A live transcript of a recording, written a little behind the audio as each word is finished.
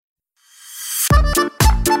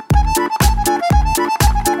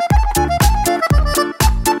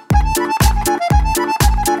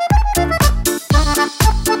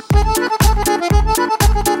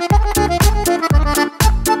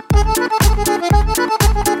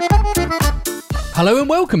Hello and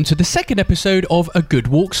welcome to the second episode of A Good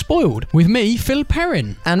Walk Spoiled, with me, Phil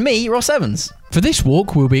Perrin. And me, Ros Evans. For this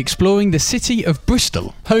walk, we'll be exploring the city of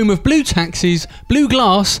Bristol, home of blue taxis, blue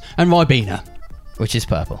glass and Ribena. Which is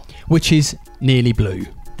purple. Which is nearly blue.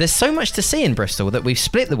 There's so much to see in Bristol that we've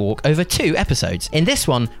split the walk over 2 episodes. In this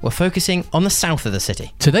one, we're focusing on the south of the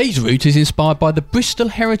city. Today's route is inspired by the Bristol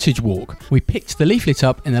Heritage Walk. We picked the leaflet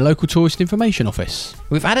up in the local tourist information office.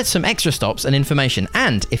 We've added some extra stops and information,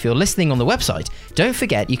 and if you're listening on the website, don't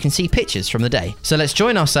forget you can see pictures from the day. So let's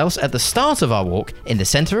join ourselves at the start of our walk in the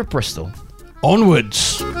centre of Bristol.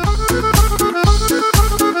 Onwards!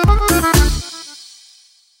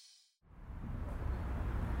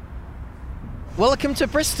 Welcome to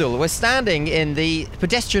Bristol. We're standing in the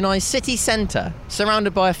pedestrianised city centre,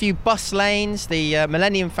 surrounded by a few bus lanes, the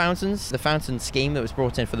Millennium Fountains, the fountain scheme that was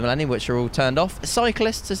brought in for the Millennium, which are all turned off.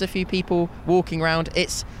 Cyclists, there's a few people walking around.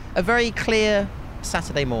 It's a very clear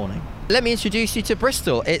Saturday morning. Let me introduce you to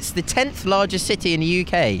Bristol. It's the 10th largest city in the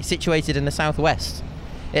UK, situated in the southwest.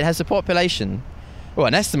 It has a population, well,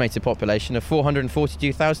 an estimated population of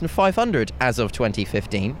 442,500 as of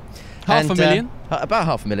 2015. Half a million? About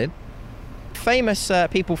 500,000. Famous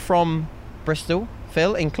people from Bristol,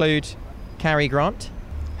 Phil, include Cary Grant.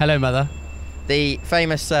 Hello, Mother. The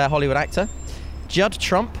famous Hollywood actor, Judd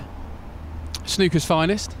Trump. Snooker's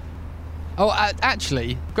finest. Oh,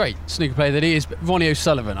 actually, great snooker player that he is. Ronnie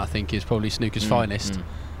O'Sullivan, I think, is probably snooker's finest.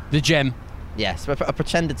 The gem. Yes, a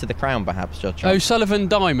pretender to the crown, perhaps, Judd Trump. O'Sullivan,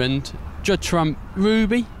 diamond. Judd Trump,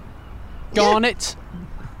 ruby. Garnet.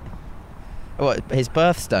 Yeah. What, his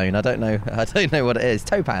birthstone? I don't know what it is.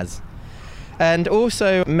 Topaz. And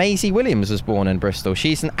also, Maisie Williams was born in Bristol.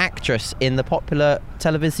 She's an actress in the popular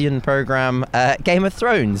television programme Game of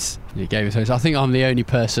Thrones. Yeah, Game of Thrones. I think I'm the only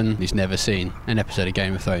person who's never seen an episode of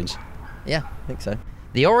Game of Thrones. Yeah, I think so.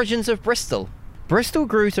 The origins of Bristol. Bristol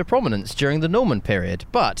grew to prominence during the Norman period,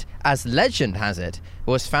 but, as legend has it,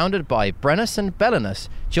 was founded by Brennus and Belinus,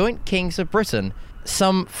 joint kings of Britain,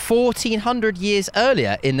 some 1400 years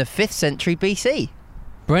earlier in the 5th century BC.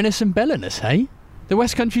 Brennus and Belinus, hey? The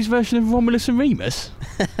West Country's version of Romulus and Remus?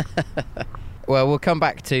 Well, we'll come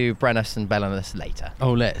back to Brennus and Belinus later.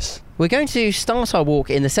 Oh, let's. We're going to start our walk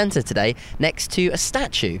in the centre today next to a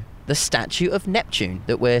statue, the statue of Neptune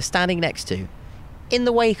that we're standing next to, in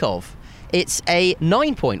the wake of. It's a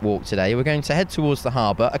 9-point walk today. We're going to head towards the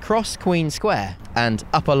harbour, across Queen Square, and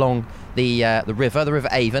up along the River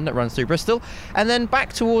Avon that runs through Bristol, and then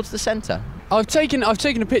back towards the centre. I've taken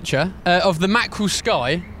a picture of the mackerel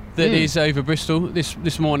sky that is over Bristol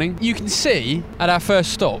this morning. You can see at our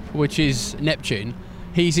first stop, which is Neptune,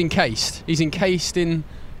 he's encased. He's encased in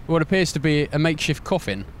what appears to be a makeshift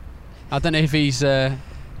coffin. I don't know if he's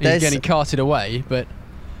getting carted away, but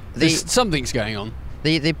something's going on.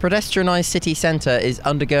 The pedestrianised city centre is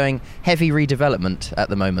undergoing heavy redevelopment at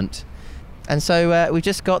the moment, and so we've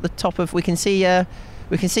just got the top of. We can see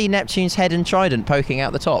Neptune's head and trident poking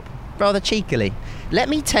out the top, rather cheekily. Let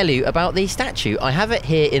me tell you about the statue. I have it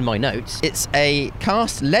here in my notes. It's a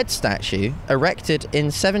cast lead statue erected in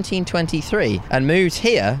 1723 and moved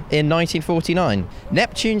here in 1949.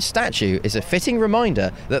 Neptune's statue is a fitting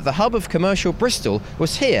reminder that the hub of commercial Bristol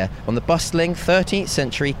was here on the bustling 13th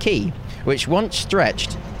century quay, which once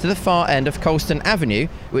stretched to the far end of Colston Avenue,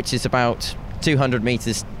 which is about 200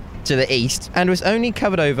 metres to the east, and was only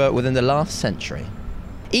covered over within the last century.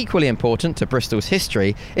 Equally important to Bristol's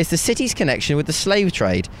history is the city's connection with the slave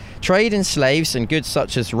trade. Trade in slaves and goods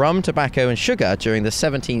such as rum, tobacco and sugar during the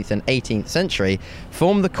 17th and 18th century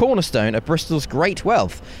formed the cornerstone of Bristol's great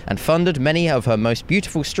wealth and funded many of her most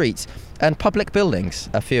beautiful streets and public buildings,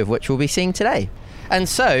 a few of which we'll be seeing today. And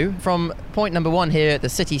so, from point number 1 here at the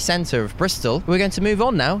city centre of Bristol, we're going to move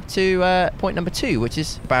on now to point number 2, which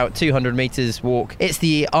is about 200 metres walk. It's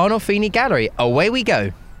the Arnolfini Gallery. Away we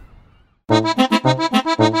go.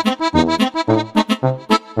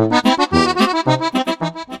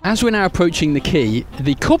 As we're now approaching the quay,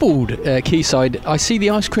 the cobbled quayside, I see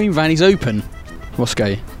the ice cream van is open.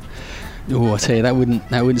 Roscoe. Oh, I tell you, that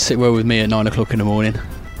wouldn't sit well with me at 9 o'clock in the morning.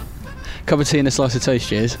 Cup of tea and a slice of toast,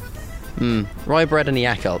 cheers. Rye bread and a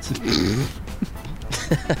Yakult.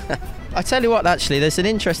 I tell you what, actually, there's an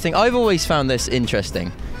interesting. I've always found this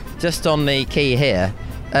interesting. Just on the quay here,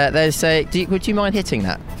 there's a. Would you mind hitting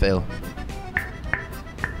that, Phil?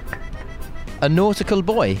 A nautical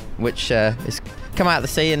buoy, which has come out of the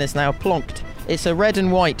sea and is now plonked. It's a red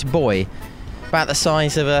and white buoy, about the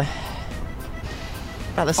size of a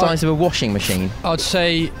washing machine. I'd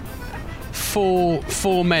say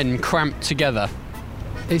four men cramped together.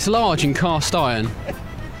 It's large and cast iron.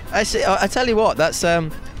 I tell you what, that's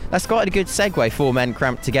That's quite a good segue, 4 men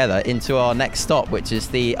cramped together, into our next stop, which is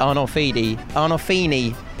the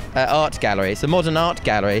Arnolfini Art Gallery. It's a modern art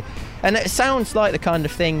gallery, and it sounds like the kind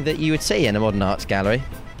of thing that you would see in a modern art gallery.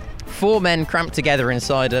 4 men cramped together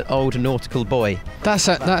inside an old nautical buoy. That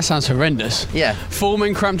sounds horrendous. Yeah. 4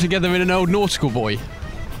 men cramped together in an old nautical buoy.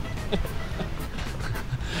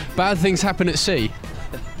 Bad things happen at sea.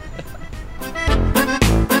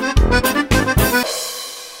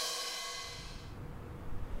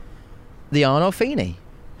 The Arnolfini.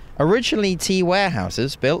 Originally tea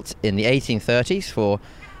warehouses built in the 1830s for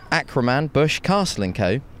Ackerman, Bush, Castle &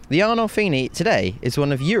 Co., the Arnolfini today is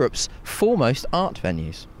one of Europe's foremost art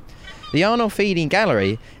venues. The Arnolfini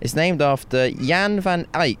Gallery is named after Jan van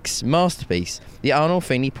Eyck's masterpiece, the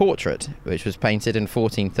Arnolfini Portrait, which was painted in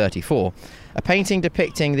 1434, a painting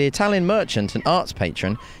depicting the Italian merchant and arts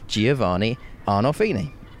patron Giovanni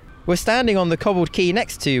Arnolfini. We're standing on the cobbled quay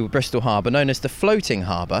next to Bristol Harbour, known as the Floating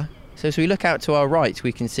Harbour. So as we look out to our right,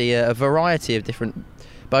 we can see a variety of different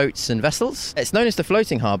boats and vessels. It's known as the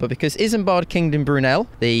Floating Harbour because Isambard Kingdom Brunel,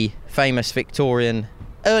 the famous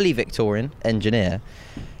early Victorian engineer,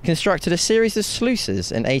 constructed a series of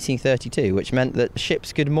sluices in 1832, which meant that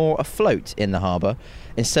ships could moor afloat in the harbour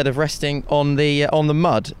instead of resting on the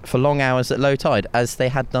mud for long hours at low tide, as they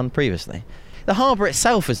had done previously. The harbour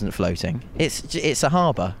itself isn't floating. It's a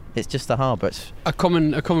harbour. It's just a harbour. It's a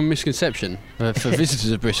common misconception for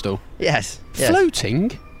visitors of Bristol. Yes.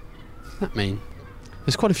 Floating? That mean?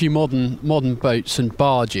 There's quite a few modern boats and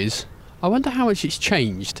barges. I wonder how much it's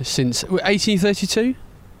changed since 1832.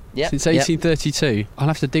 Yep. Since 1832. Yep. I'll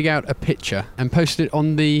have to dig out a picture and post it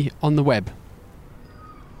on the web.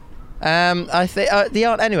 I think the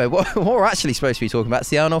art. Anyway, what we're actually supposed to be talking about is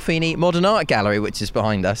the Arnolfini Modern Art Gallery, which is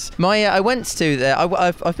behind us. I went to there.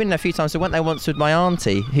 I've been there a few times. I went there once with my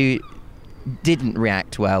auntie, who didn't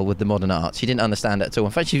react well with the modern art. She didn't understand it at all.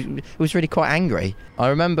 In fact, she was really quite angry. I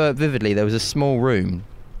remember vividly there was a small room.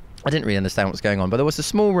 I didn't really understand what was going on, but there was a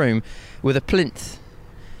small room with a plinth,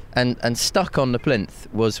 and stuck on the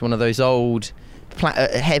plinth was one of those old,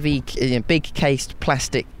 heavy, big cased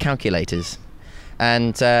plastic calculators.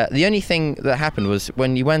 And the only thing that happened was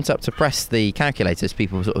when you went up to press the calculators,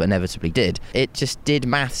 people sort of inevitably did, it just did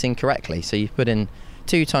maths incorrectly. So you put in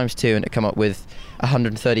 2 times 2 and it come up with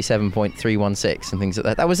 137.316 and things like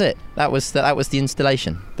that. That was it. That was the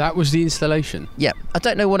installation. That was the installation? Yeah. I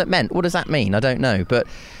don't know what it meant. What does that mean? I don't know. But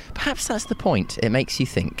perhaps that's the point. It makes you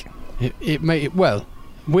think. Well,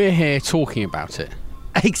 we're here talking about it.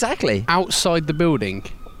 Exactly. Outside the building.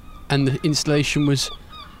 And the installation was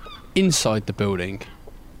inside the building.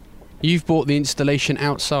 You've bought the installation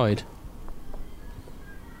outside.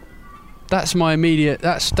 That's my immediate.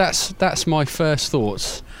 That's my first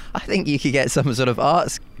thoughts. I think you could get some sort of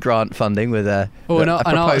arts grant funding with a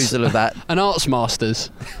proposal of that. An arts masters.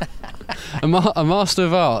 a master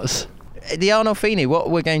of arts. The Arnolfini. What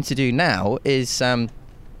we're going to do now is,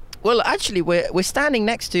 well, actually, we're standing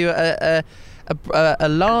next to a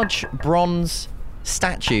large bronze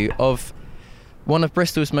statue of one of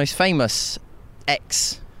Bristol's most famous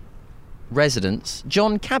ex-residents,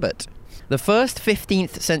 John Cabot, the first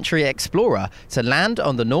 15th century explorer to land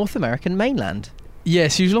on the North American mainland.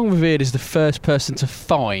 Yes, he was long revered as the first person to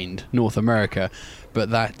find North America, but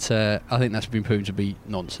that I think that's been proven to be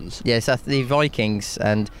nonsense. Yes, the Vikings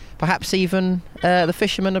and perhaps even the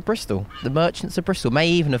fishermen of Bristol, the merchants of Bristol, may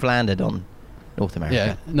even have landed on North America.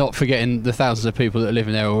 Yeah, not forgetting the thousands of people that are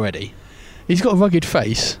living there already. He's got a rugged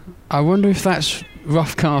face. I wonder if that's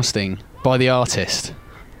rough casting by the artist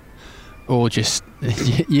or just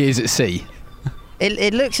years at sea.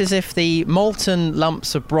 It looks as if the molten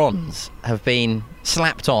lumps of bronze have been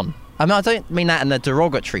slapped on. I mean, I don't mean that in a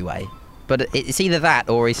derogatory way, but it's either that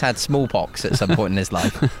or he's had smallpox at some point in his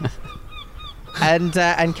life. And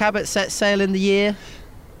Cabot set sail in the year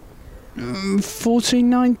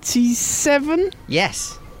 1497?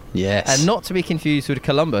 Yes. Yes. And not to be confused with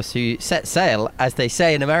Columbus, who set sail, as they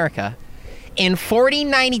say in America, in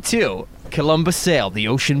 1492. Columbus sailed the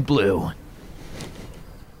ocean blue.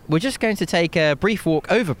 We're just going to take a brief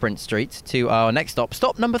walk over Prince Street to our next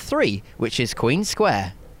stop number 3, which is Queen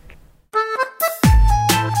Square.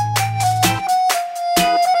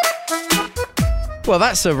 Well,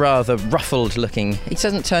 that's a rather ruffled looking... He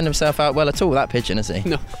hasn't turned himself out well at all, that pigeon, has he?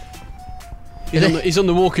 No. He's on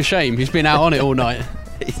the walk of shame. He's been out on it all night.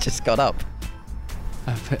 He's just got up.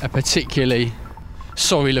 A particularly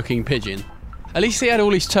sorry-looking pigeon. At least he had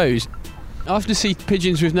all his toes. I often see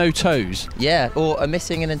pigeons with no toes. Yeah, or are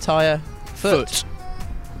missing an entire foot.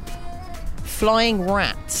 Flying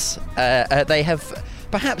rats. They have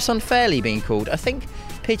perhaps unfairly been called. I think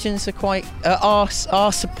pigeons are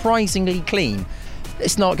are surprisingly clean.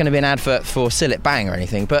 It's not going to be an advert for Sillet Bang or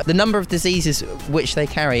anything, but the number of diseases which they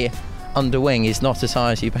carry under wing is not as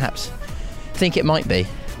high as you perhaps think it might be.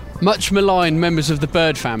 Much maligned members of the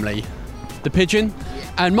bird family. The pigeon,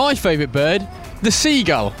 and my favourite bird, the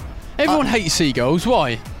seagull. Everyone hates seagulls.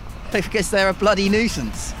 Why? Because they're a bloody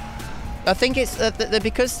nuisance. I think it's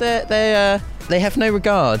because they have no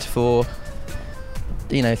regard for,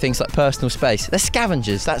 you know, things like personal space. They're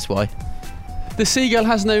scavengers, that's why. The seagull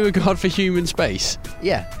has no regard for human space.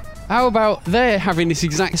 Yeah. How about they're having this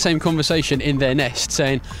exact same conversation in their nest,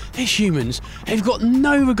 saying, these humans, they've got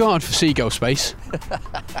no regard for seagull space.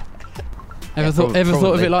 Ever thought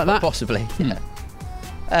of it like that? Possibly,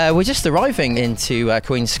 yeah. We're just arriving into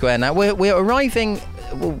Queen Square now. We're arriving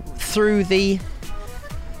through the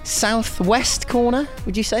southwest corner,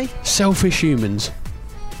 would you say? Selfish humans.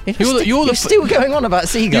 You're still going on about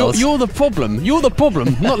seagulls. You're the problem. You're the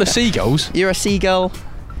problem, not the seagulls. You're a seagull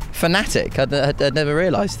fanatic. I'd never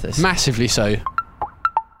realised this. Massively so.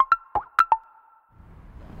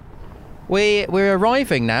 We're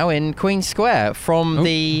arriving now in Queen Square from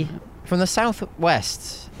the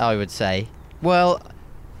southwest, I would say. Well,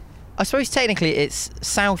 I suppose technically it's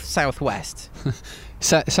southwest.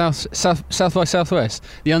 South by Southwest,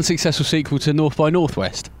 the unsuccessful sequel to North by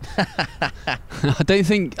Northwest. I don't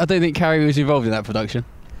think Carrie was involved in that production.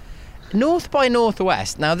 North by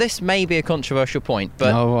Northwest. Now this may be a controversial point,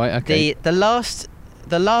 but oh, right, okay. the last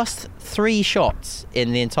 3 shots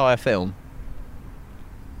in the entire film.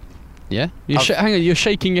 Yeah, hang on, you're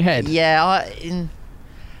shaking your head. Yeah,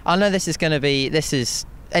 I know this is going to be. This is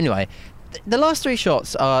anyway. The last 3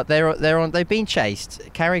 shots are they've been chased.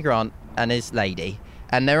 Cary Grant and his lady.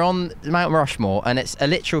 And they're on Mount Rushmore, and it's a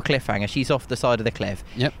literal cliffhanger. She's off the side of the cliff.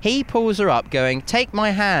 Yep. He pulls her up, going, "Take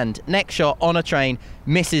my hand." Next shot, on a train,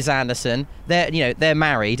 Mrs. Anderson. They're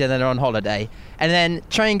married and they're on holiday. And then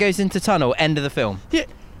train goes into tunnel. End of the film. Yeah,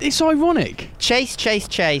 it's ironic. Chase,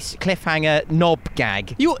 cliffhanger, knob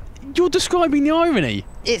gag. You're describing the irony.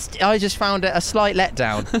 I just found it a slight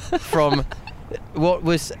letdown from what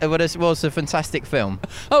was a fantastic film.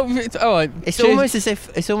 Oh, all right. It's almost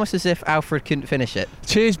as if Alfred couldn't finish it.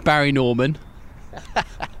 Cheers, Barry Norman.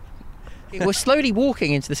 We're slowly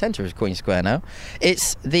walking into the centre of Queen Square now.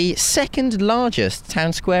 It's the second largest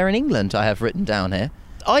town square in England, I have written down here.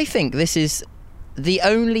 I think this is the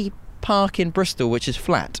only park in Bristol which is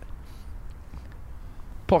flat.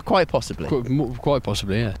 Quite possibly. Quite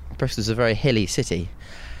possibly, yeah. Bristol's a very hilly city.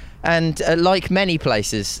 And like many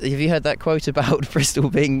places, have you heard that quote about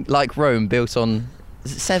Bristol being like Rome, built on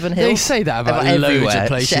 7 hills? They say that about loads everywhere. of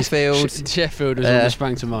places. Sheffield. Sheffield has always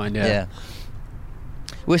sprang to mind, yeah.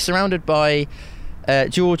 We're surrounded by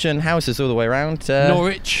Georgian houses all the way around.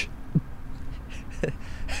 Norwich.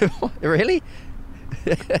 Really?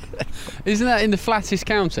 Isn't that in the flattest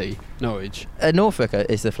county, Norwich? Norfolk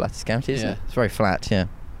is the flattest county, isn't it? It's very flat, yeah.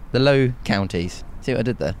 The low counties. See what I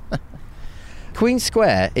did there? Queen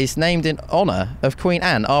Square is named in honour of Queen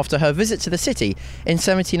Anne after her visit to the city in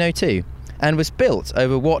 1702 and was built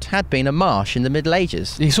over what had been a marsh in the Middle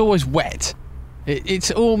Ages. It's always wet. It's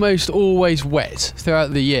almost always wet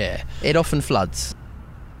throughout the year. It often floods.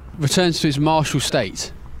 Returns to its martial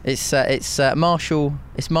state. It's martial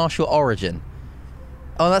origin.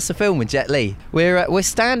 Oh, that's the film with Jet Li. We're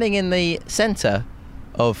standing in the centre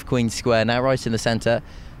of Queen Square now, right in the centre.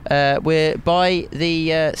 We're by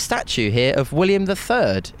the statue here of William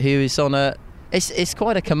III, who is on a. It's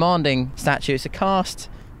quite a commanding statue. It's a cast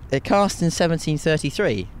in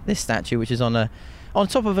 1733. This statue, which is on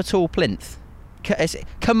top of a tall plinth, it's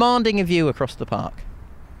commanding a view across the park.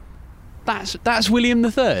 That's William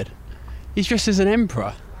III. He's dressed as an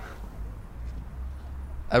emperor.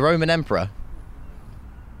 A Roman emperor.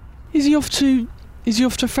 Is he off to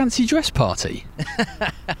a fancy dress party?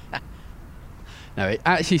 No, it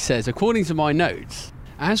actually says, according to my notes,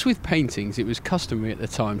 as with paintings, it was customary at the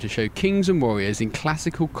time to show kings and warriors in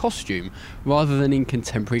classical costume rather than in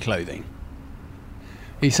contemporary clothing.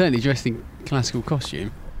 He's certainly dressed in classical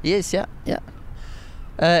costume. He is, yeah.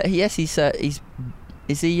 Yes, is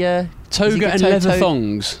he toga and leather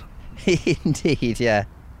thongs? Indeed, yeah.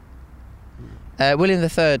 William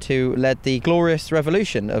III, who led the Glorious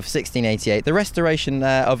Revolution of 1688, the restoration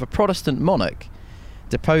of a Protestant monarch,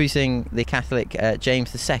 deposing the Catholic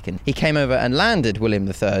James II. He came over and landed William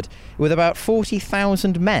III with about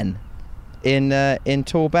 40,000 men in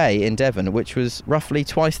Torbay in Devon, which was roughly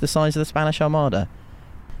twice the size of the Spanish Armada.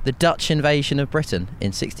 The Dutch invasion of Britain in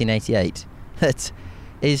 1688 that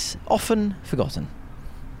is often forgotten.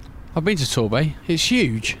 I've been to Torbay. It's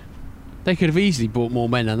huge. They could have easily brought more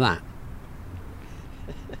men than that.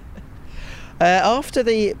 After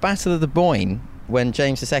the Battle of the Boyne, when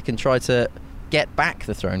James II tried to get back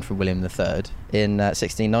the throne from William III in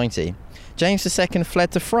 1690. James II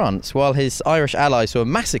fled to France while his Irish allies were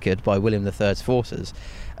massacred by William III's forces,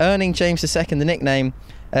 earning James II the nickname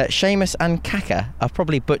Seamus an Caca. I've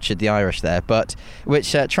probably butchered the Irish there, but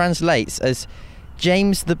which translates as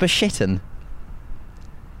James the Beshitten.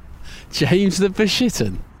 James the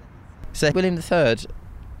Beshitten. So William III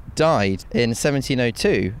died in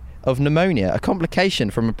 1702 of pneumonia, a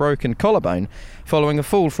complication from a broken collarbone following a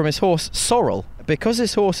fall from his horse Sorrel. Because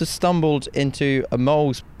his horse had stumbled into a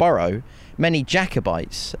mole's burrow, many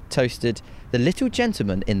Jacobites toasted the little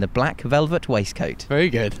gentleman in the black velvet waistcoat. Very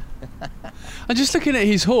good. I'm just looking at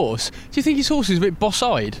his horse. Do you think his horse is a bit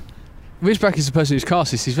boss-eyed? Ridgeback is the person who's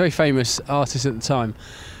cast this. He's a very famous artist at the time.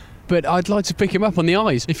 But I'd like to pick him up on the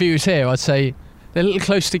eyes. If he was here, I'd say they're a little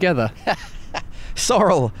close together.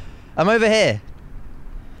 Sorrel, I'm over here.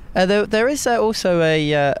 There is also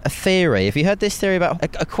a theory. Have you heard this theory about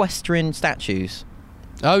equestrian statues?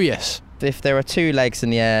 Oh, yes. If there are two legs in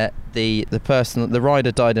the air, the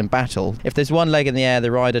rider died in battle. If there's one leg in the air,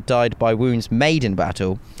 the rider died by wounds made in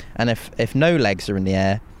battle. And if no legs are in the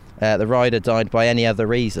air, the rider died by any other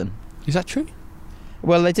reason. Is that true?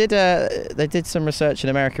 Well, they did some research in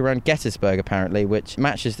America around Gettysburg, apparently, which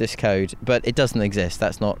matches this code, but it doesn't exist.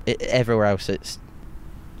 That's not it, everywhere else. It's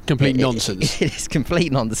complete nonsense. It is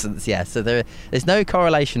complete nonsense. Yeah. So there's no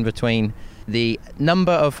correlation between the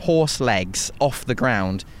number of horse legs off the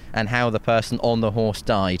ground and how the person on the horse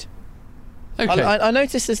died. Okay. I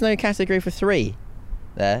noticed there's no category for 3.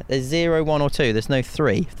 There's 0, 1 or 2. There's no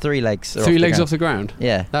 3. 3 legs. Are 3 off legs the off the ground.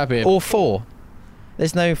 Yeah. That'd be or 4.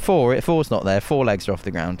 There's no 4. 4's not there. 4 legs are off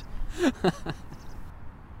the ground.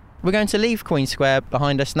 We're going to leave Queen Square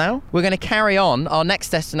behind us now. We're going to carry on. Our next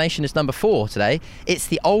destination is number 4 today. It's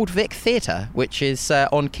the Old Vic Theatre, which is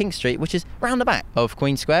on King Street, which is round the back of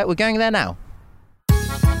Queen Square. We're going there now.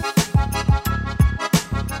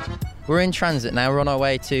 We're in transit now. We're on our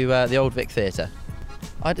way to the Old Vic Theatre.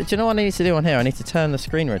 Do you know what I need to do on here? I need to turn the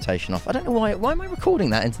screen rotation off. I don't know why. Why am I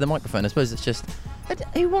recording that into the microphone? I suppose it's just...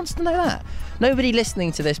 Who wants to know that? Nobody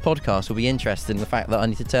listening to this podcast will be interested in the fact that I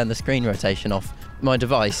need to turn the screen rotation off my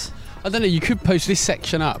device. I don't know, you could post this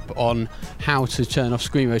section up on how to turn off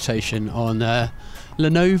screen rotation on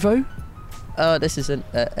Lenovo. This is an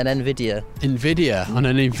NVIDIA. On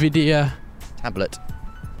an NVIDIA tablet.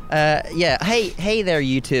 Yeah, hey there,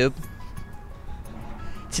 YouTube.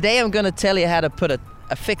 Today I'm going to tell you how to put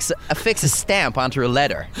affix a stamp onto a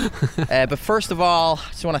letter. But first of all, I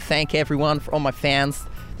just want to thank everyone, all my fans,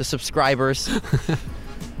 the subscribers.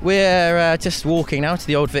 We're just walking now to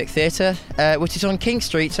the Old Vic Theatre, which is on King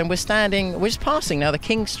Street, and we're just passing now the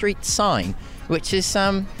King Street sign, which is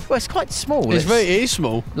it's quite small. It is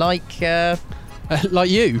small. Like like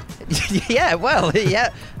you. Yeah, well, yeah,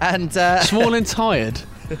 and small and tired.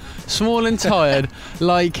 Small and tired,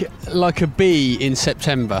 like a bee in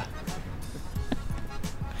September.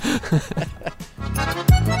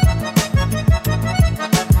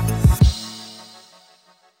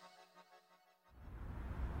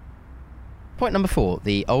 Point number 4,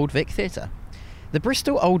 the Old Vic Theatre. The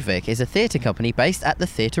Bristol Old Vic is a theatre company based at the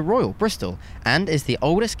Theatre Royal, Bristol, and is the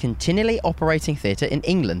oldest continually operating theatre in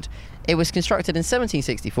England. It was constructed in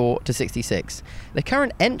 1764 to 66. The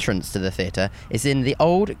current entrance to the theatre is in the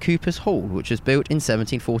old Cooper's Hall, which was built in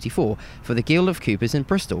 1744 for the Guild of Coopers in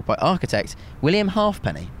Bristol by architect William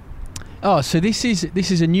Halfpenny. Oh, so this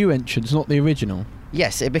is a new entrance, not the original?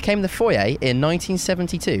 Yes, it became the foyer in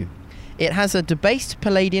 1972. It has a debased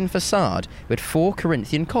Palladian facade with 4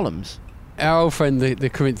 Corinthian columns. Our old friend, the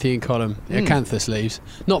Corinthian column, Acanthus leaves.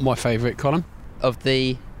 Not my favourite column. Of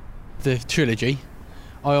the trilogy,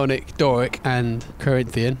 Ionic, Doric and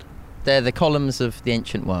Corinthian. They're the columns of the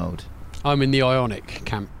ancient world. I'm in the Ionic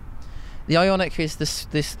camp. The Ionic is the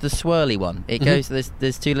swirly one. It goes.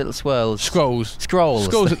 There's 2 little swirls. Scrolls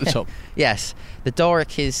at the top. Yes. The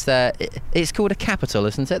Doric is it's called a capital,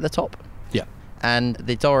 isn't it? At the top. Yeah. And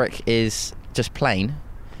the Doric is just plain,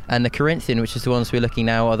 and the Corinthian, which is the ones we're looking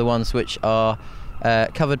now, are the ones which are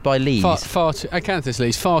covered by leaves. Far too Acanthus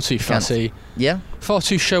leaves. Far too fussy. Yeah. Far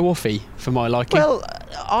too show-offy for my liking. Well,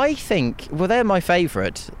 I think they're my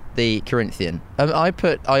favourite. The Corinthian. I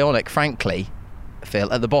put Ionic, frankly,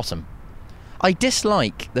 Phil, at the bottom. I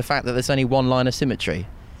dislike the fact that there's only one line of symmetry.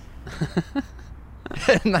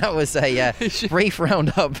 And that was a brief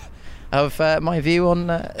roundup of my view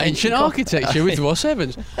on ancient architecture with Ros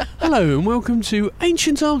Evans. Hello and welcome to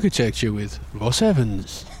Ancient Architecture with Ros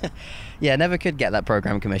Evans. Yeah, never could get that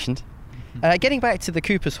programme commissioned. Getting back to the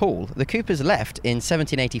Cooper's Hall, the Coopers left in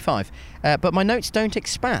 1785, but my notes don't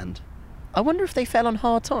expand. I wonder if they fell on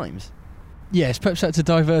hard times. Yes, perhaps had to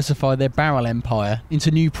diversify their barrel empire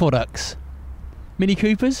into new products. Mini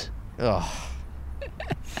Coopers. Oh,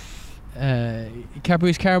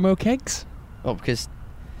 Cadbury's caramel kegs. well, because,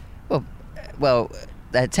 well,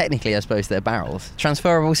 technically, I suppose they're barrels.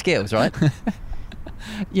 Transferable skills, right?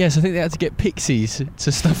 Yes, I think they had to get pixies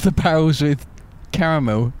to stuff the barrels with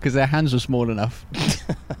caramel because their hands were small enough.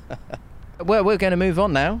 Well, we're going to move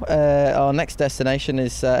on now. Our next destination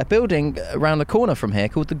is a building around the corner from here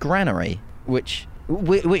called the Granary, which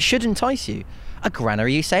should entice you. A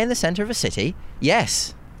granary, you say, in the centre of a city?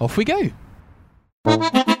 Yes. Off we go.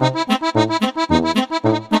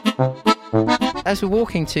 As we're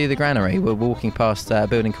walking to the Granary, we're walking past a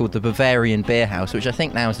building called the Bavarian Beer House, which I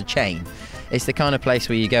think now is a chain. It's the kind of place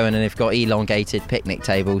where you go in and they've got elongated picnic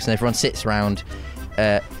tables and everyone sits around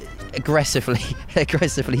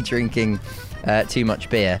aggressively drinking too much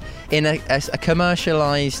beer in a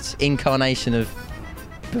commercialised incarnation of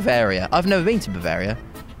Bavaria. I've never been to Bavaria,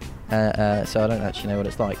 so I don't actually know what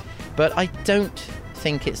it's like. But I don't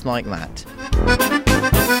think it's like that.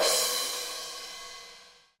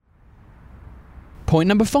 Point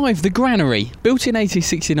number 5, the Granary. Built in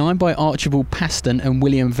 1869 by Archibald Paston and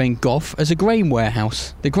William Van Gogh as a grain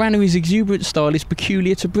warehouse. The Granary's exuberant style is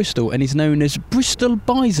peculiar to Bristol and is known as Bristol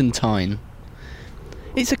Byzantine.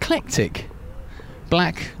 It's eclectic.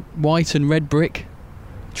 Black, white and red brick.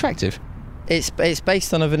 Attractive. It's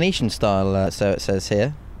based on a Venetian style, so it says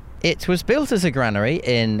here. It was built as a granary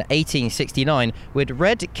in 1869 with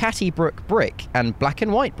red Cattybrook brick and black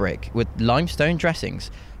and white brick with limestone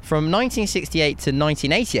dressings. From 1968 to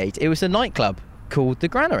 1988, it was a nightclub called the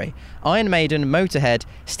Granary. Iron Maiden, Motorhead,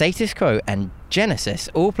 Status Quo and Genesis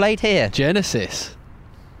all played here. Genesis.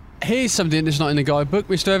 Here's something that's not in the guidebook,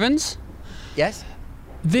 Mr. Evans. Yes?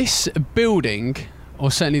 This building, or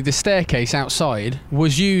certainly the staircase outside,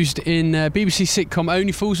 was used in BBC sitcom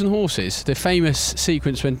Only Fools and Horses, the famous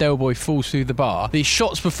sequence when Del Boy falls through the bar. The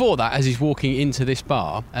shots before that, as he's walking into this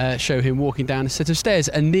bar, show him walking down a set of stairs,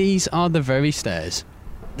 and these are the very stairs.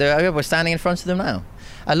 We're standing in front of them now.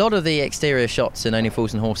 A lot of the exterior shots in Only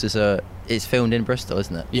Fools and Horses is filmed in Bristol,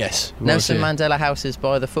 isn't it? Yes. Nelson Mandela House is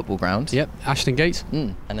by the football ground. Yep, Ashton Gate.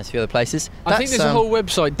 And there's a few other places. I think there's a whole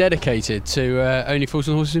website dedicated to Only Fools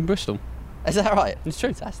and Horses in Bristol. Is that right? It's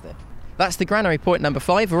true. Fantastic. That's the Granary, point number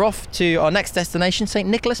 5. We're off to our next destination, St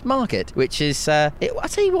Nicholas Market, which is, I'll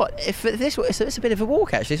tell you what, it's a bit of a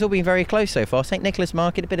walk actually. It's all been very close so far. St Nicholas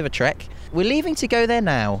Market, a bit of a trek. We're leaving to go there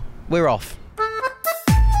now. We're off.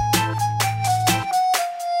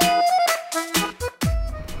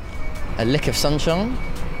 A lick of sunshine.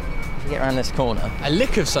 If we get around this corner. A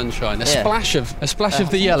lick of sunshine, a splash of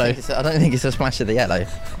the yellow. I don't think it's a splash of the yellow.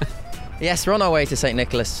 Yes, we're on our way to St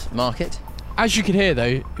Nicholas Market. As you can hear,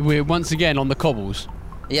 though, we're once again on the cobbles.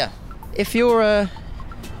 Yeah. If you're a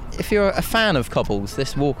fan of cobbles,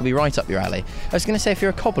 this walk will be right up your alley. I was going to say if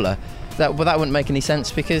you're a cobbler, that wouldn't make any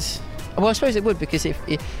sense because, well, I suppose it would because if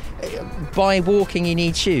by walking you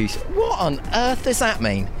need shoes. What on earth does that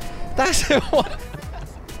mean? That's what.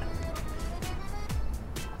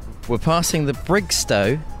 We're passing the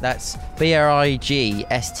Brigstow. That's Brigstow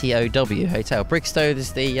hotel. Brigstow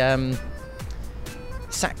is the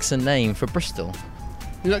Saxon name for Bristol.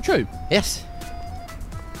 Is that true? Yes.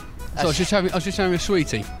 So I was just having a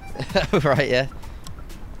sweetie. Right, yeah.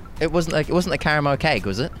 It wasn't a caramel keg,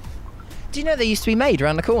 was it? Do you know they used to be made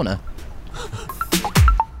around the corner?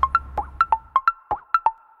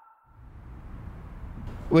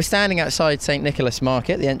 We're standing outside St Nicholas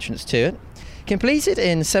Market, the entrance to it. Completed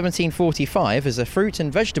in 1745 as a fruit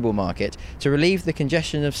and vegetable market to relieve the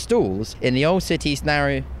congestion of stalls in the old city's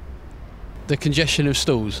narrow... The congestion of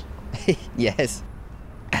stalls? Yes.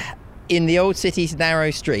 In the old city's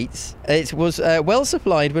narrow streets, it was well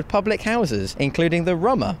supplied with public houses, including the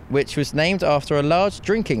Rummer, which was named after a large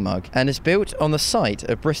drinking mug and is built on the site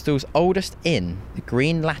of Bristol's oldest inn, the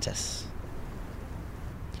Green Lattice.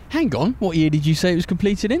 Hang on, what year did you say it was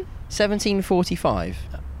completed in? 1745.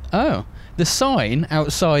 Oh. The sign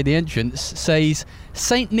outside the entrance says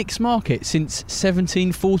St Nick's Market since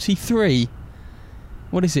 1743.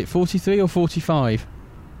 What is it, 43 or 45?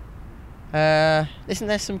 Isn't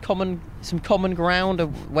there some common ground, a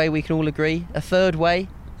way we can all agree? A third way?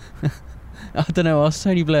 I don't know, ask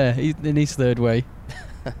Tony Blair in his third way.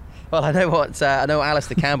 Well, I know what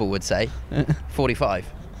Alistair Campbell would say. 45.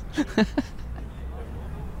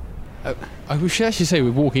 We should actually say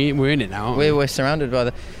we're in it now, aren't we? We're surrounded by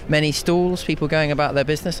the many stalls, people going about their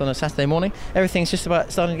business on a Saturday morning. Everything's just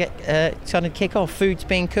about starting to kick off. Food's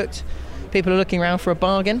being cooked. People are looking around for a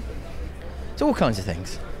bargain. It's all kinds of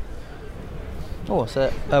things. Oh, it's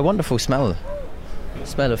a wonderful smell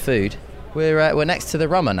of food. We're next to the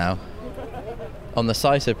Rummer now, on the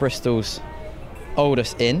site of Bristol's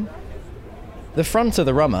oldest inn. The front of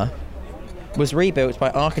the Rummer was rebuilt by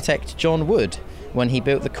architect John Wood when he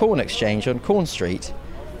built the Corn Exchange on Corn Street,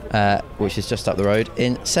 which is just up the road,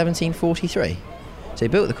 in 1743. So he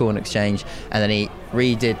built the Corn Exchange and then he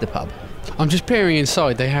redid the pub. I'm just peering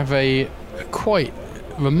inside. They have a quite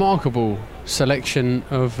remarkable selection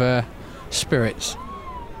of spirits.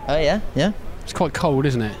 Oh yeah, yeah. It's quite cold,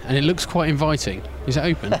 isn't it? And it looks quite inviting. Is it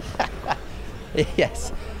open?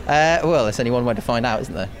 Yes. Well, there's only one way to find out,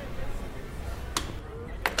 isn't there?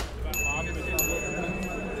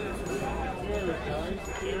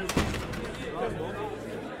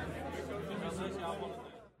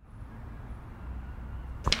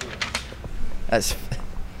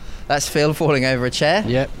 That's Phil falling over a chair.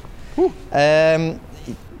 Yep. Well,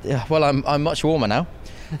 I'm much warmer now.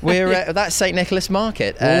 We're that's St Nicholas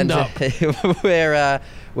Market, Warmed and up.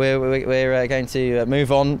 we're going to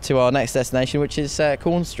move on to our next destination, which is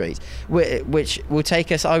Corn Street, which will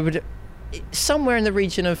take us, somewhere in the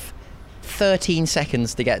region of 13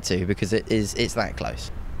 seconds to get to, because it's that close.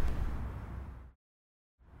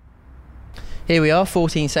 Here we are,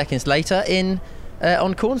 14 seconds later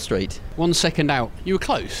on Corn Street. 1 second out. You were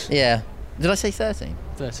close. Yeah. Did I say 13?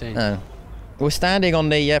 13. Oh. We're standing on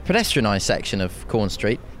the pedestrianised section of Corn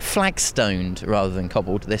Street, flagstoned rather than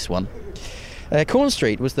cobbled, this one. Corn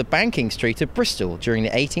Street was the banking street of Bristol during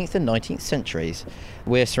the 18th and 19th centuries.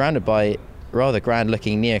 We're surrounded by rather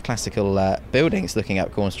grand-looking neoclassical buildings looking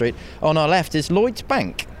up Corn Street. On our left is Lloyd's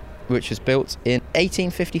Bank, which was built in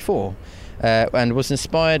 1854. And was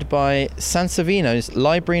inspired by Sansovino's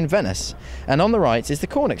library in Venice. And on the right is the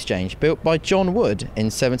Corn Exchange, built by John Wood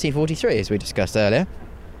in 1743, as we discussed earlier.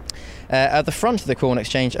 At the front of the Corn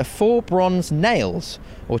Exchange are 4 bronze nails,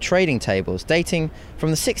 or trading tables, dating from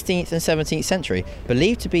the 16th and 17th century,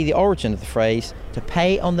 believed to be the origin of the phrase "to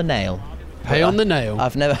pay on the nail." Pay on the nail.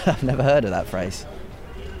 I've never heard of that phrase.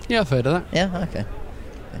 Yeah, I've heard of that. Yeah, okay.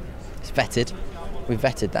 It's vetted. We've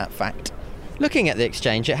vetted that fact. Looking at the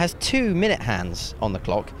exchange, it has 2 minute hands on the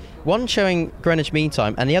clock, one showing Greenwich Mean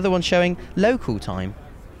Time and the other one showing local time.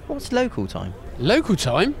 What's local time? Local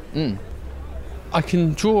time? I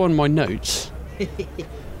can draw on my notes.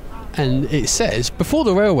 And it says, before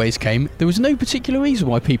the railways came, there was no particular reason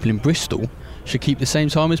why people in Bristol should keep the same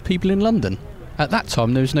time as people in London. At that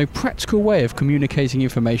time, there was no practical way of communicating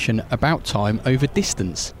information about time over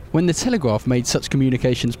distance. When the telegraph made such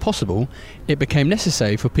communications possible, it became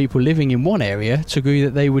necessary for people living in one area to agree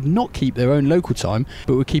that they would not keep their own local time,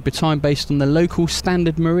 but would keep a time based on the local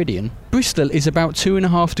standard meridian. Bristol is about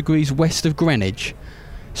 2.5 degrees west of Greenwich,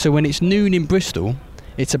 so when it's noon in Bristol,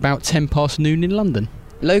 it's about 10 past noon in London.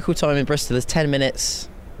 Local time in Bristol is 10 minutes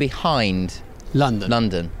behind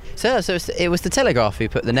London. So it was the Telegraph who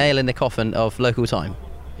put the nail in the coffin of local time.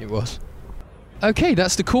 It was. Okay,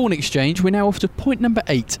 that's the Corn Exchange. We're now off to point number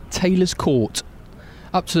 8, Taylor's Court.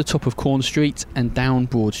 Up to the top of Corn Street and down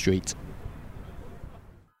Broad Street.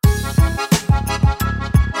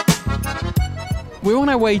 We're on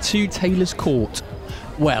our way to Taylor's Court.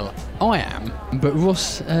 Well, I am, but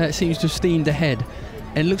Ross seems to have steamed ahead.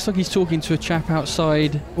 And it looks like he's talking to a chap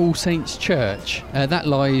outside All Saints Church. That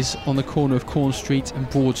lies on the corner of Corn Street and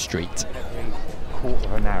Broad Street. Every quarter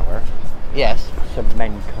of an hour, Yes. some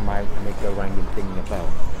men come out and they go around and ding the bell.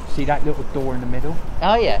 See that little door in the middle?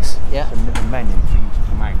 Oh, yes. Yeah. Some little men and things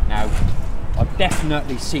come out. Now, I've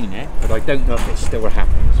definitely seen it, but I don't know if it still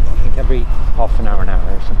happens. But I think every half an hour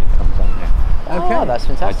something comes on there. Okay. Oh, that's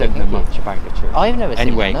fantastic. I don't know much about the church. I've never seen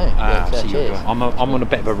anyway, it, no. so I'm on a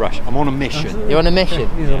bit of a rush. I'm on a mission. You're on a mission?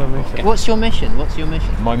 He's on a mission. What's your mission?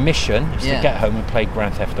 My mission is to get home and play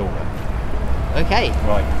Grand Theft Auto. Okay.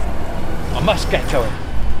 Right. I must get going.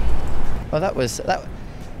 Well, that was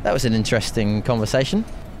an interesting conversation.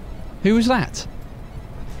 Who was that?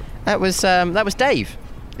 That was Dave.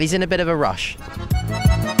 He's in a bit of a rush.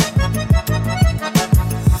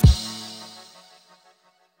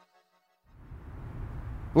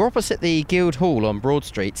 We're opposite the Guild Hall on Broad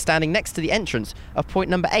Street, standing next to the entrance of point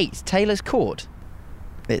number 8, Taylor's Court.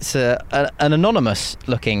 It's an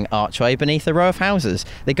anonymous-looking archway beneath a row of houses.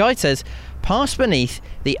 The guide says, "Pass beneath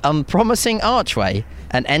the unpromising archway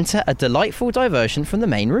and enter a delightful diversion from the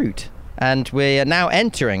main route." And we're now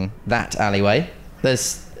entering that alleyway.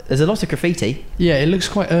 There's a lot of graffiti. Yeah, it looks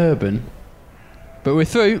quite urban. But we're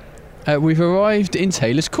through. We've arrived in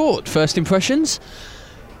Taylor's Court. First impressions?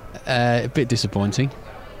 A bit disappointing.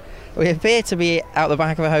 We appear to be out the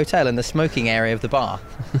back of a hotel in the smoking area of the bar.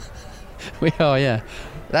 We are, yeah.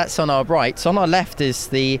 That's on our right. On our left is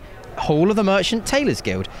the Hall of the Merchant Tailors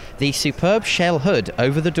Guild. The superb shell hood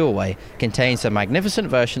over the doorway contains a magnificent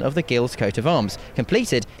version of the Guild's coat of arms,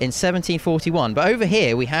 completed in 1741. But over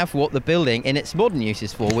here we have what the building in its modern use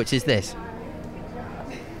is for, which is this.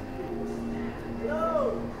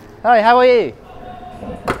 Hi, how are you?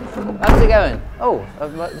 How's it going? Oh,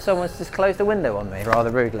 someone's just closed the window on me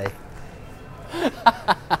rather rudely.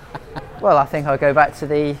 Well, I think I'll go back to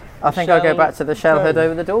the shell hood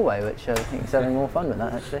over the doorway, which I think is having more fun with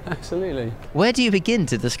that actually. Absolutely. Where do you begin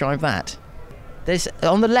to describe that? There's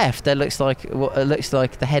on the left there looks like what looks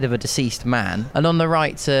like the head of a deceased man, and on the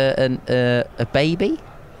right a baby,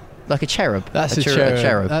 like a cherub. That's a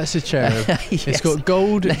cherub. That's a cherub. Yes. It's got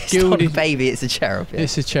gold It's gilded. not a baby, it's a cherub. Yeah.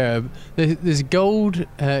 It's a cherub. There's gold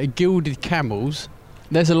gilded camels.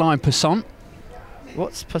 There's a lion passant.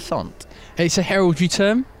 What's passant? It's a heraldry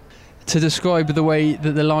term to describe the way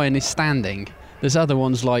that the lion is standing. There's other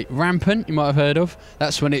ones like rampant, you might have heard of.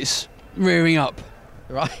 That's when it's rearing up.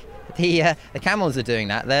 Right. The camels are doing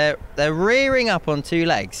that. They're rearing up on two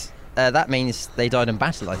legs. That means they died in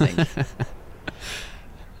battle, I think.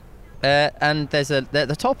 And there's at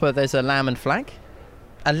the top there's a lamb and flag.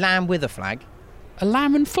 A lamb with a flag. A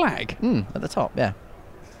lamb and flag? At the top, yeah.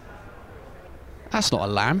 That's not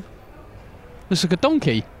a lamb. Looks like a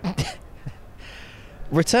donkey.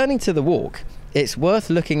 Returning to the walk, it's worth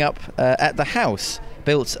looking up at the house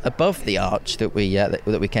built above the arch that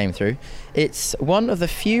we came through. It's one of the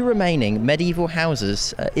few remaining medieval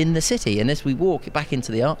houses in the city, and as we walk back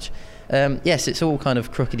into the arch, yes, it's all kind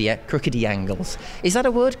of crookedy angles. Is that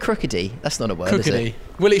a word? Crookedy? That's not a word, Crookedy. is it?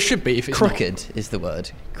 Well, it should be if it's crooked is the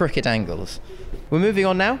word. Crooked angles. We're moving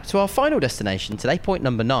on now to our final destination today, point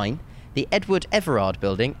number 9, the Edward Everard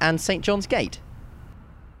Building and St John's Gate.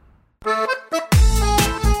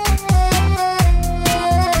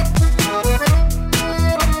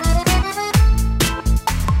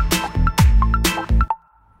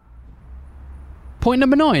 Point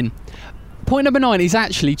number 9. Point number 9 is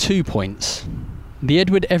actually 2 points. The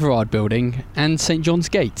Edward Everard Building and St John's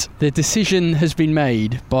Gate. The decision has been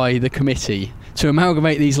made by the committee to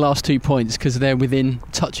amalgamate these last 2 points because they're within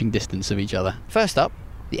touching distance of each other. First up,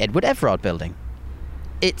 the Edward Everard Building.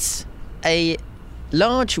 It's a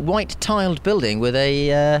large white tiled building with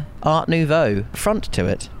a Art Nouveau front to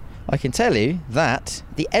it. I can tell you that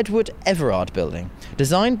the Edward Everard Building,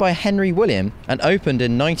 designed by Henry William and opened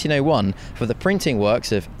in 1901 for the printing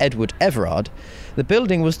works of Edward Everard, the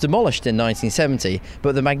building was demolished in 1970,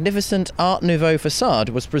 but the magnificent Art Nouveau facade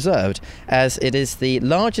was preserved, as it is the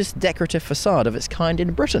largest decorative facade of its kind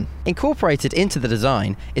in Britain. Incorporated into the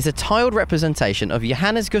design is a tiled representation of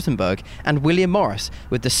Johannes Gutenberg and William Morris,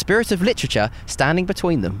 with the spirit of literature standing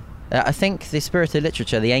between them. I think the spirit of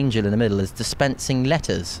literature, the angel in the middle, is dispensing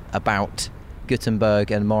letters about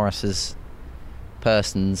Gutenberg and Morris's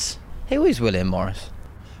persons. Who is William Morris?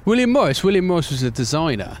 William Morris was a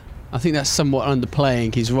designer. I think that's somewhat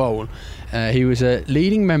underplaying his role. He was a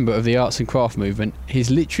leading member of the arts and craft movement. His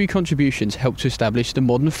literary contributions helped to establish the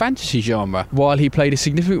modern fantasy genre, while he played a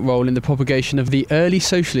significant role in the propagation of the early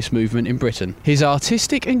socialist movement in Britain. His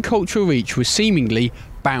artistic and cultural reach was seemingly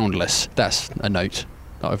boundless. That's a note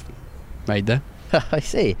that I've made there. I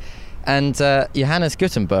see. And Johannes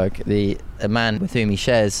Gutenberg, the man with whom he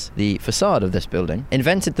shares the facade of this building,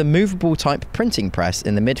 invented the movable type printing press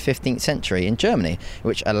in the mid-15th century in Germany,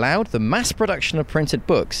 which allowed the mass production of printed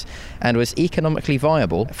books and was economically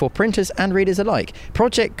viable for printers and readers alike.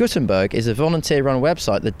 Project Gutenberg is a volunteer-run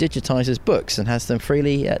website that digitizes books and has them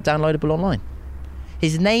freely downloadable online.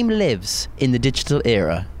 His name lives in the digital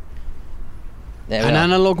era. An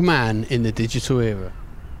analog man in the digital era.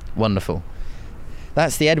 Wonderful.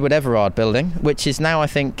 That's the Edward Everard Building, which is now, I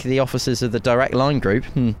think, the offices of the Direct Line Group.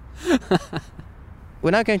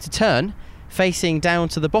 We're now going to turn, facing down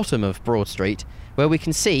to the bottom of Broad Street, where we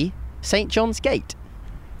can see St John's Gate.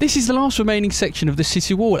 This is the last remaining section of the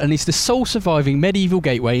city wall and is the sole surviving medieval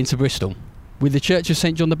gateway into Bristol, with the Church of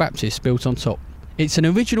St John the Baptist built on top. It's an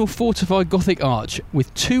original fortified Gothic arch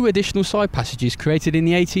with 2 additional side passages created in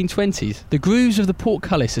the 1820s. The grooves of the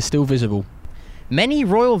portcullis are still visible. Many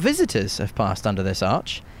royal visitors have passed under this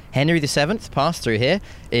arch. Henry VII passed through here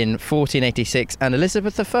in 1486 and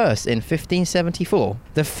Elizabeth I in 1574.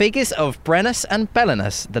 The figures of Brennus and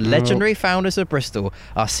Belinus, the legendary founders of Bristol,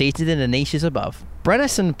 are seated in the niches above.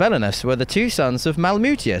 Brennus and Belinus were the 2 sons of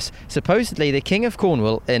Malmutius, supposedly the king of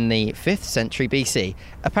Cornwall in the 5th century BC.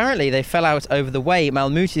 Apparently they fell out over the way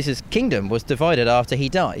Malmutius' kingdom was divided after he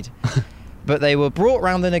died. But they were brought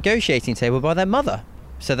round the negotiating table by their mother.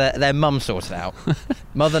 So their mum sorted out.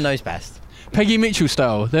 Mother knows best. Peggy Mitchell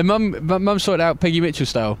style. Their mum sorted out Peggy Mitchell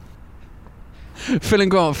style. Phil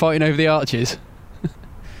and Grant fighting over the arches.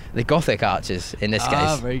 The Gothic arches, in this case.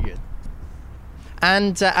 Ah, very good.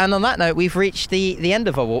 And on that note, we've reached the end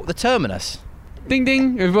of our walk, the terminus. Ding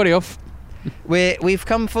ding, everybody off. We've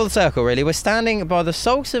come full circle, really. We're standing by the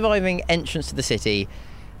sole surviving entrance to the city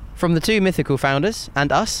from the 2 mythical founders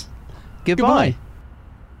and us, Goodbye.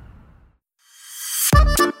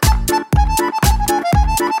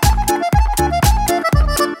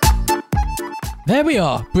 There we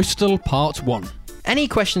are, Bristol Part 1. Any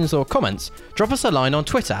questions or comments, drop us a line on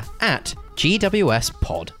Twitter at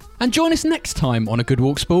GWSPod. And join us next time on A Good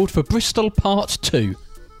Walk Spoiled for Bristol Part 2.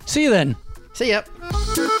 See you then. See ya.